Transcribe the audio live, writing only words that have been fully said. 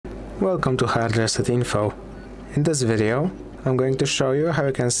Welcome to HardReset.Info. In this video, I'm going to show you how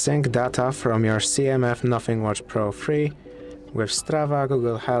you can sync data from your CMF Nothing Watch Pro 3 with Strava,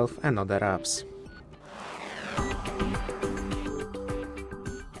 Google Health and other apps.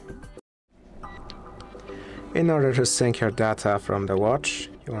 In order to sync your data from the watch,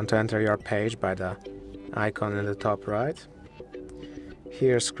 you want to enter your page by the icon in the top right.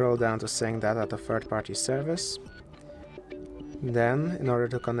 Here, scroll down to sync data to third-party service. Then, in order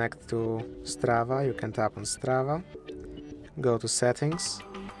to connect to Strava, you can tap on Strava, go to Settings,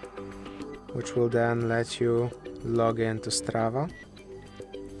 which will then let you log in to Strava.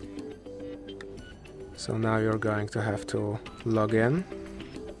 So now you're going to have to log in.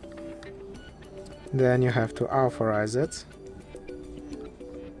 Then you have to authorize it.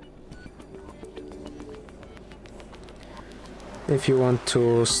 If you want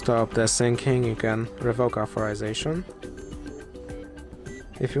to stop the syncing, you can revoke authorization.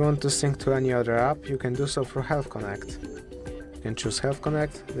 If you want to sync to any other app, you can do so through HealthConnect. You can choose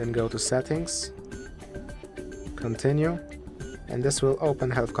HealthConnect, then go to Settings, Continue, and this will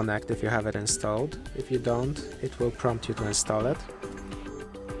open HealthConnect if you have it installed. If you don't, it will prompt you to install it.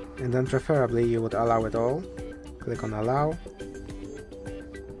 And then preferably you would allow it all. Click on Allow.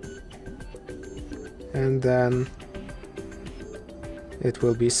 And then it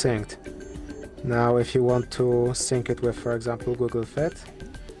will be synced. Now if you want to sync it with, for example, Google Fit,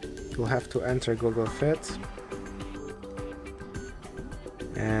 you'll have to enter Google Fit.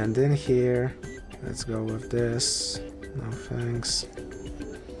 And in here, let's go with this. No thanks.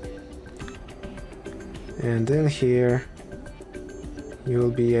 And in here,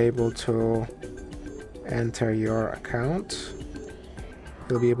 you'll be able to enter your account.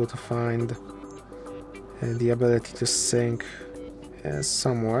 You'll be able to find the ability to sync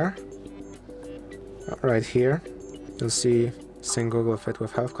somewhere. Right here, you'll see Sync Google Fit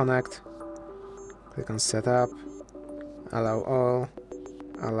with HealthConnect. Click on Setup, Allow All,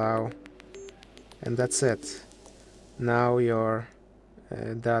 Allow, and that's it. Now your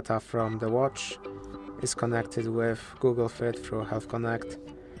data from the watch is connected with Google Fit through HealthConnect.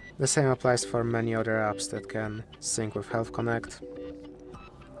 The same applies for many other apps that can sync with HealthConnect.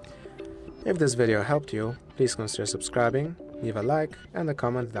 If this video helped you, please consider subscribing, leave a like and a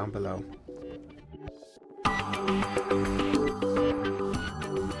comment down below.